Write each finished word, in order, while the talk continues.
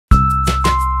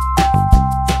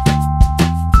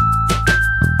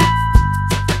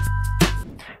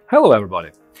Hello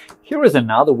everybody! Here is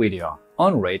another video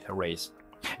on RAID arrays.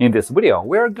 In this video,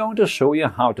 we are going to show you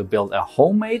how to build a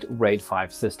homemade RAID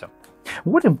 5 system.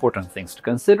 What important things to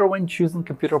consider when choosing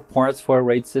computer parts for a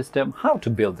RAID system, how to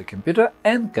build the computer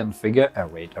and configure a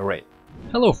RAID array.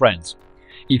 Hello friends!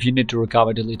 If you need to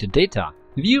recover deleted data,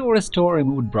 view or restore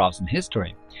removed browsing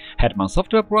history, Hetman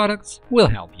Software Products will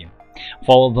help you.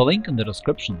 Follow the link in the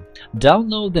description,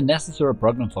 download the necessary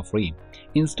program for free,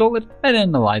 install it and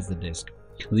analyze the disk.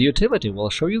 The utility will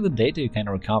show you the data you can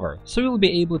recover, so you'll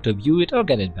be able to view it or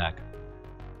get it back.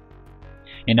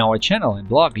 In our channel and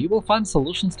blog, you will find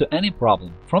solutions to any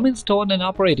problem, from installing an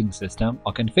operating system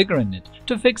or configuring it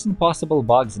to fixing possible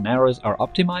bugs and errors or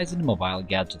optimizing mobile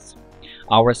gadgets.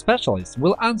 Our specialists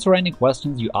will answer any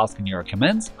questions you ask in your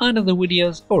comments under the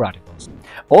videos or articles.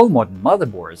 All modern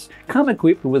motherboards come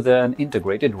equipped with an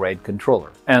integrated RAID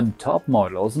controller, and top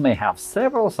models may have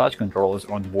several such controllers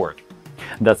on board.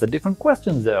 That's a different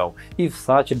question, though, if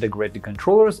such integrated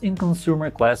controllers in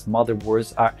consumer-class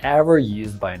motherboards are ever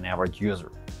used by an average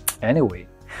user. Anyway,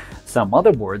 some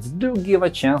motherboards do give a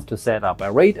chance to set up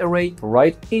a RAID array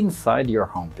right inside your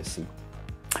home PC.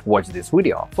 Watch this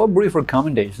video for brief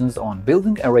recommendations on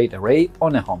building a RAID array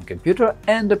on a home computer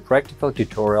and a practical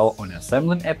tutorial on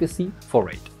assembling a PC for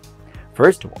RAID.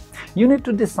 First of all, you need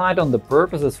to decide on the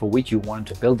purposes for which you want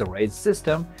to build a RAID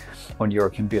system on your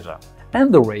computer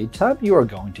and the RAID type you are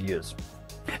going to use.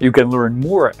 You can learn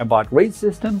more about RAID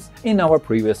systems in our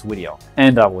previous video,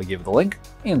 and I will give the link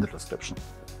in the description.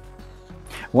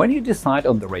 When you decide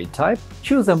on the RAID type,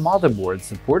 choose a motherboard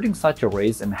supporting such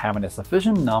arrays and having a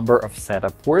sufficient number of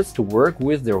setup ports to work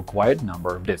with the required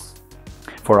number of disks.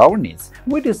 For our needs,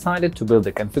 we decided to build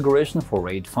a configuration for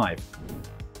RAID 5.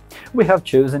 We have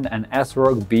chosen an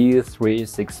ASRock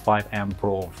B365M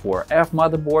Pro 4F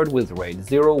motherboard with RAID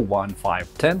 0, 1,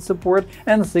 5, 10 support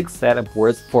and 6 setup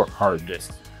ports for hard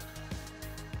disks.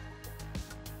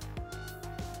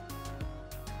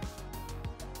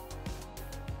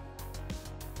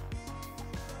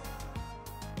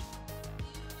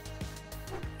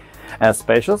 A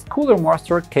spacious Cooler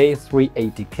Master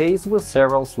K380 case with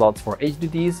several slots for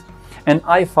HDDs, an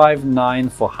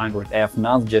i5-9400F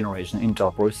 9th generation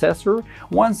Intel processor,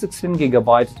 one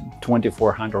 16GB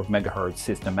 2400 MHz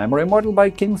system memory model by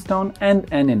Kingston,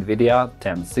 and an NVIDIA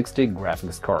 1060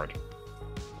 graphics card.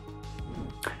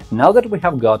 Now that we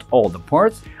have got all the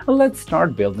parts, let's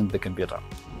start building the computer.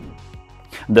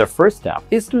 The first step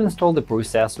is to install the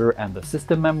processor and the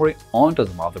system memory onto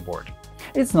the motherboard.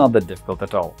 It's not that difficult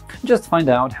at all, just find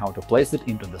out how to place it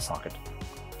into the socket.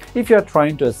 If you are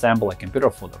trying to assemble a computer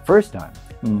for the first time,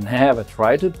 never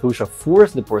try to push or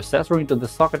force the processor into the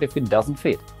socket if it doesn't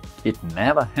fit. It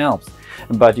never helps,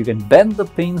 but you can bend the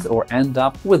pins or end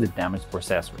up with a damaged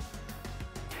processor.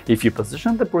 If you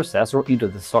position the processor into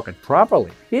the socket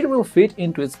properly, it will fit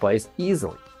into its place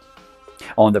easily.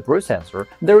 On the processor,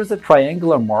 there is a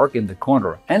triangular mark in the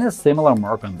corner and a similar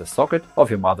mark on the socket of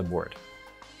your motherboard.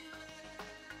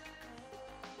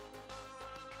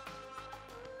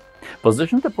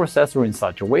 Position the processor in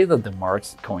such a way that the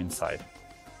marks coincide.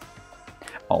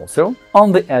 Also,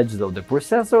 on the edges of the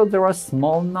processor there are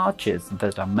small notches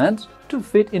that are meant to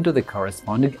fit into the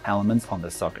corresponding elements on the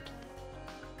socket.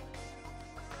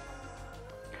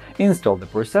 Install the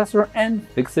processor and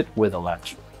fix it with a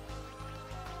latch.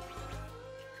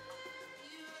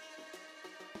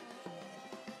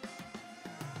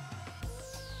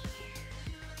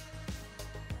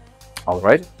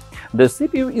 Alright, the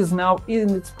CPU is now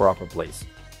in its proper place.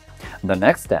 The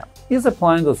next step is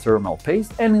applying the thermal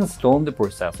paste and installing the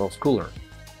processor's cooler.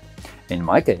 In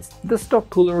my case, the stock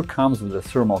cooler comes with the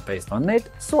thermal paste on it,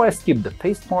 so I skip the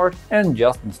paste part and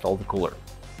just install the cooler.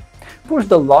 Push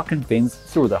the locking pins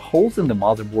through the holes in the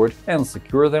motherboard and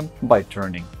secure them by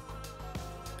turning.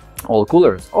 All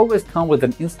coolers always come with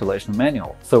an installation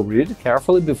manual, so read it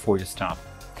carefully before you start.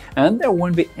 And there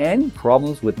won't be any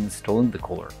problems with installing the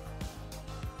cooler.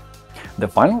 The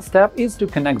final step is to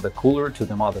connect the cooler to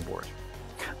the motherboard.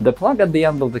 The plug at the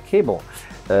end of the cable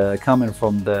coming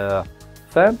from the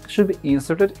fan should be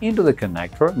inserted into the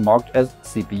connector marked as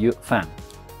CPU fan.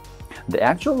 The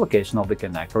actual location of the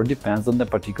connector depends on the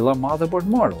particular motherboard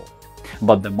model,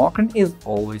 but the marking is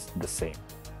always the same.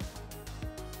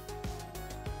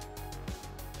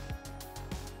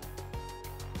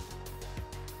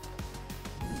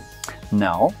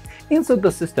 Now, insert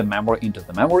the system memory into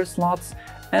the memory slots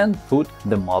and put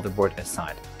the motherboard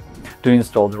aside. To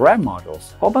install the RAM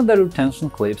modules, open the retention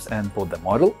clips and put the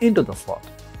module into the slot.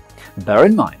 Bear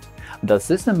in mind, the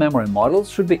system memory modules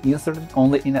should be inserted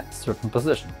only in a certain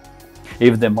position.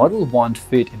 If the module won't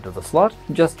fit into the slot,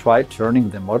 just try turning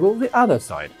the module the other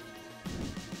side.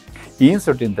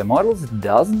 Inserting the models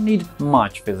doesn't need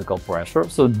much physical pressure,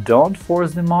 so don't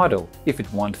force the model if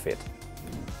it won't fit.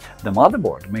 The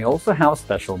motherboard may also have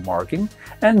special marking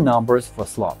and numbers for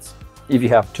slots. If you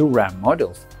have two RAM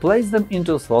modules, place them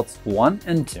into slots 1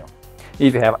 and 2.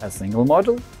 If you have a single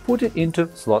module, put it into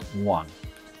slot 1.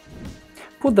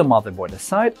 Put the motherboard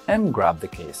aside and grab the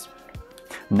case.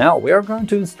 Now we are going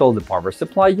to install the power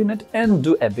supply unit and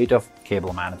do a bit of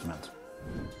cable management.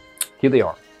 Here they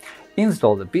are.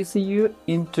 Install the PCU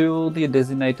into the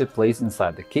designated place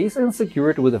inside the case and secure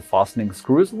it with the fastening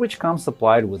screws which come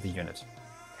supplied with the unit.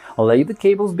 Lay the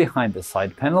cables behind the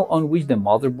side panel on which the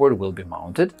motherboard will be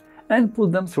mounted and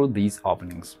put them through these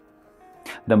openings.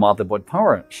 The motherboard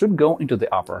power should go into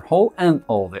the upper hole and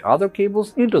all the other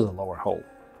cables into the lower hole.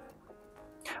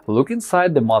 Look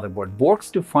inside the motherboard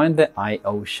box to find the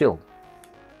I/O shield.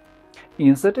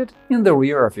 Insert it in the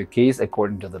rear of your case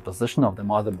according to the position of the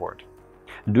motherboard.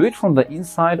 Do it from the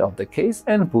inside of the case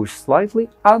and push slightly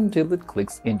until it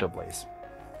clicks into place.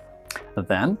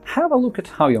 Then have a look at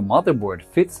how your motherboard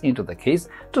fits into the case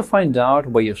to find out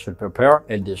where you should prepare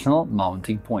additional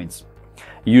mounting points.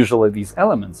 Usually these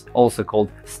elements, also called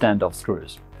standoff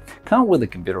screws, come with the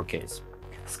computer case.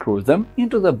 Screw them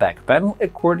into the back panel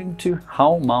according to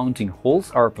how mounting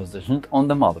holes are positioned on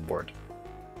the motherboard.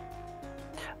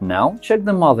 Now check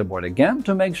the motherboard again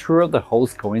to make sure the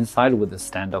holes coincide with the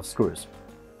standoff screws.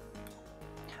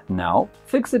 Now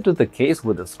fix it to the case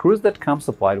with the screws that come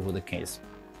supplied with the case.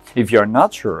 If you are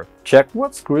not sure, check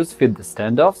what screws fit the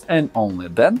standoffs and only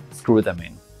then screw them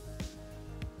in.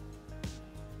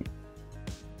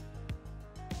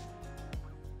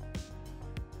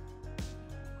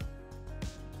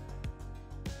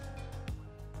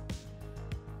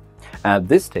 At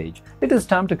this stage, it is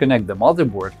time to connect the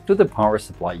motherboard to the power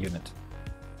supply unit.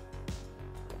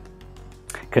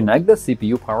 Connect the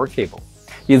CPU power cable.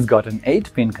 It's got an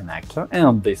 8-pin connector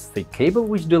and this thick cable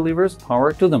which delivers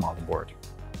power to the motherboard.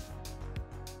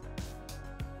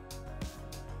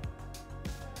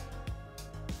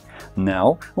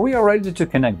 Now we are ready to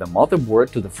connect the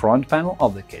motherboard to the front panel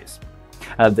of the case.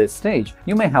 At this stage,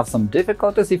 you may have some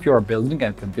difficulties if you are building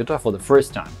a computer for the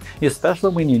first time,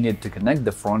 especially when you need to connect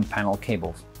the front panel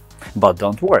cables. But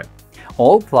don't worry,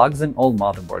 all plugs and all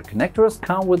motherboard connectors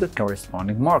come with the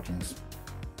corresponding markings.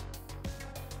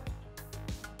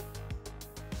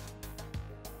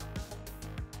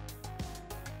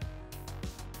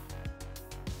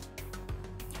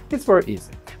 It's very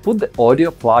easy. Put the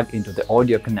audio plug into the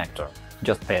audio connector.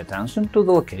 Just pay attention to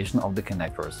the location of the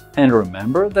connectors. And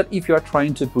remember that if you are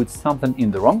trying to put something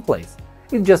in the wrong place,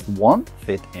 it just won't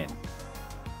fit in.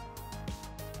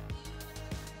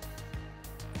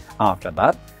 After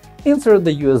that, insert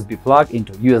the USB plug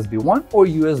into USB 1 or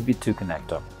USB 2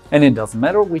 connector, and it doesn't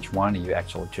matter which one you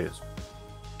actually choose.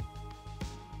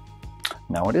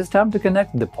 Now it is time to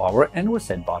connect the power and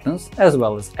reset buttons as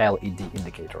well as LED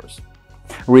indicators.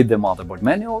 Read the motherboard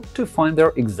manual to find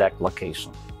their exact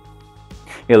location.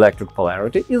 Electric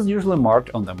polarity is usually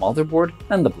marked on the motherboard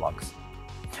and the plugs.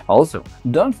 Also,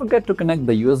 don't forget to connect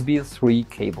the USB 3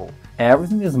 cable.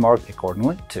 Everything is marked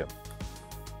accordingly too.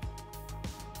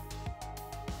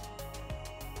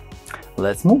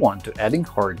 Let's move on to adding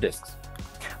hard disks.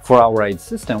 For our RAID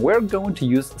system, we're going to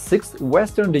use 6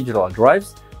 Western Digital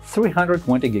drives,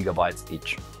 320 GB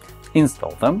each.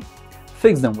 Install them,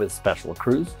 fix them with special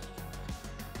screws,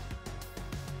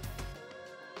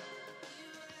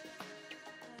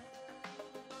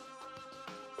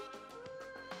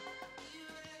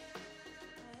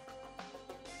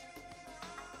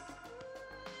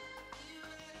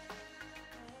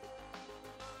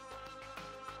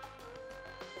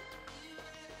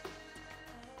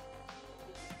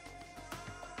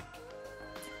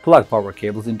 plug power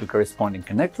cables into corresponding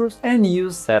connectors and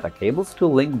use SATA cables to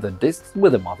link the disks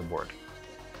with the motherboard.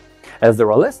 As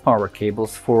there are less power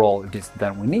cables for all disks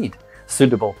than we need,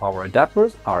 suitable power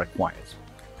adapters are required.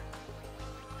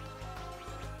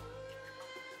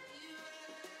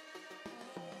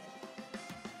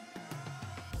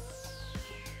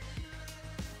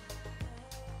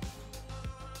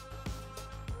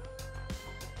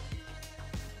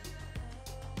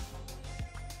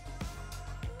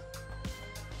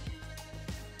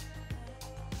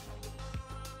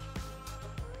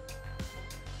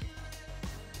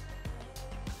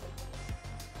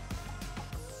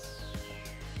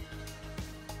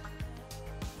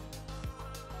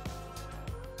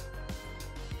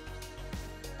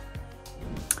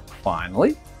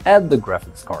 Finally, add the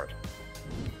graphics card.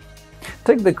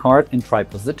 Take the card and try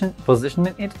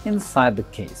positioning it inside the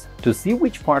case to see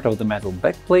which part of the metal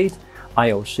backplate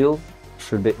I/O shield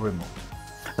should be removed.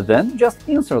 Then just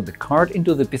insert the card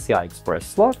into the PCI Express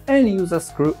slot and use a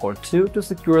screw or two to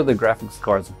secure the graphics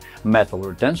card's metal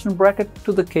retention bracket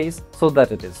to the case so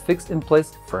that it is fixed in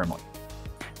place firmly.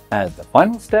 As the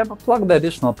final step, plug the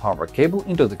additional power cable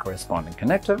into the corresponding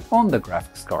connector on the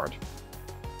graphics card.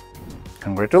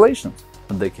 Congratulations!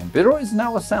 The computer is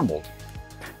now assembled.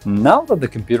 Now that the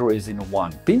computer is in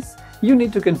one piece, you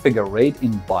need to configure RAID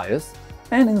in BIOS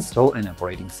and install an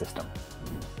operating system.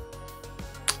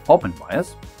 Open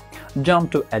BIOS,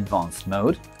 jump to Advanced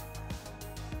Mode,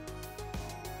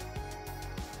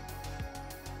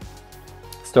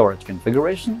 Storage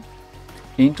Configuration,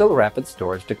 Intel Rapid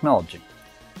Storage Technology.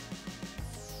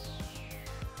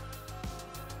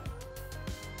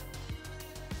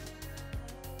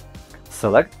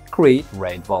 Select Create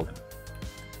RAID Volume.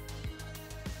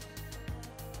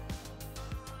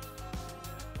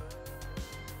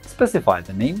 Specify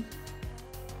the name,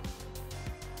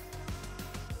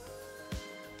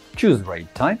 choose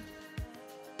RAID type,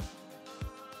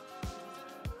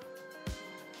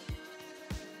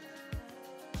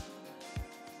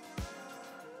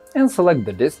 and select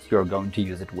the disk you are going to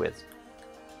use it with.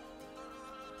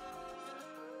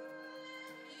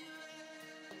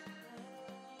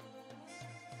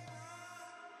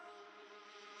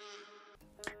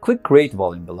 Click Create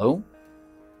Volume below.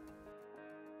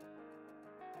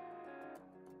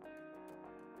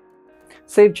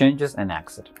 Save changes and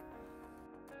exit.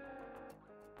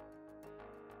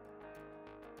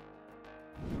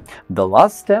 The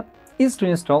last step is to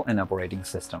install an operating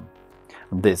system.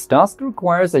 This task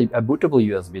requires a bootable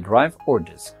USB drive or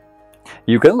disk.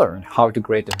 You can learn how to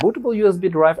create a bootable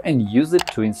USB drive and use it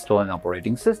to install an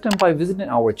operating system by visiting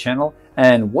our channel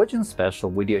and watching special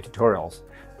video tutorials.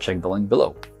 Check the link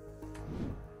below.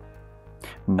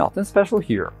 Nothing special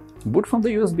here. Boot from the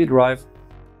USB drive,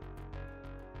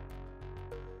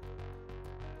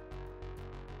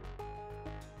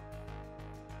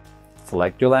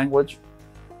 select your language,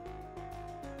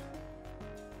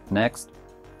 next,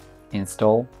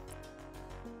 install,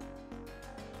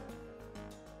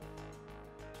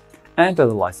 enter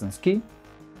the license key,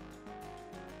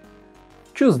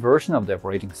 choose version of the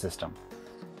operating system,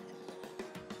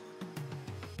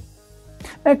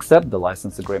 accept the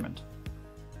license agreement.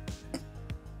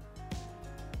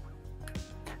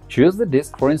 Choose the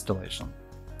disk for installation.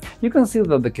 You can see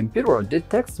that the computer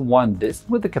detects one disk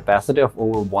with a capacity of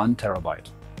over 1 TB.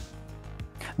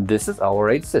 This is our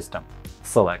RAID system.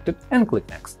 Select it and click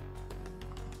Next.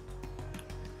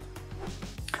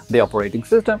 The operating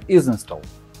system is installed.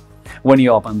 When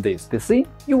you open this PC,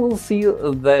 you will see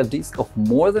the disk of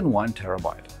more than 1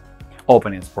 TB.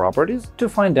 Open its properties to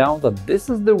find out that this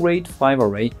is the RAID 5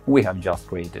 array we have just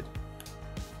created.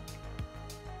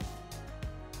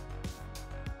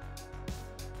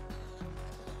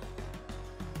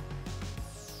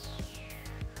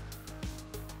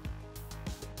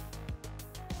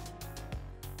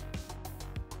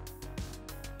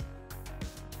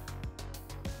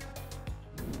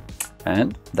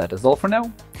 And that is all for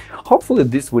now. Hopefully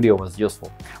this video was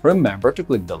useful. Remember to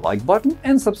click the like button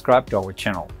and subscribe to our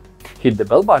channel. Hit the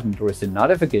bell button to receive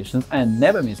notifications and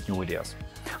never miss new videos.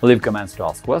 Leave comments to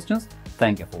ask questions.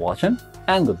 Thank you for watching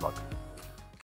and good luck!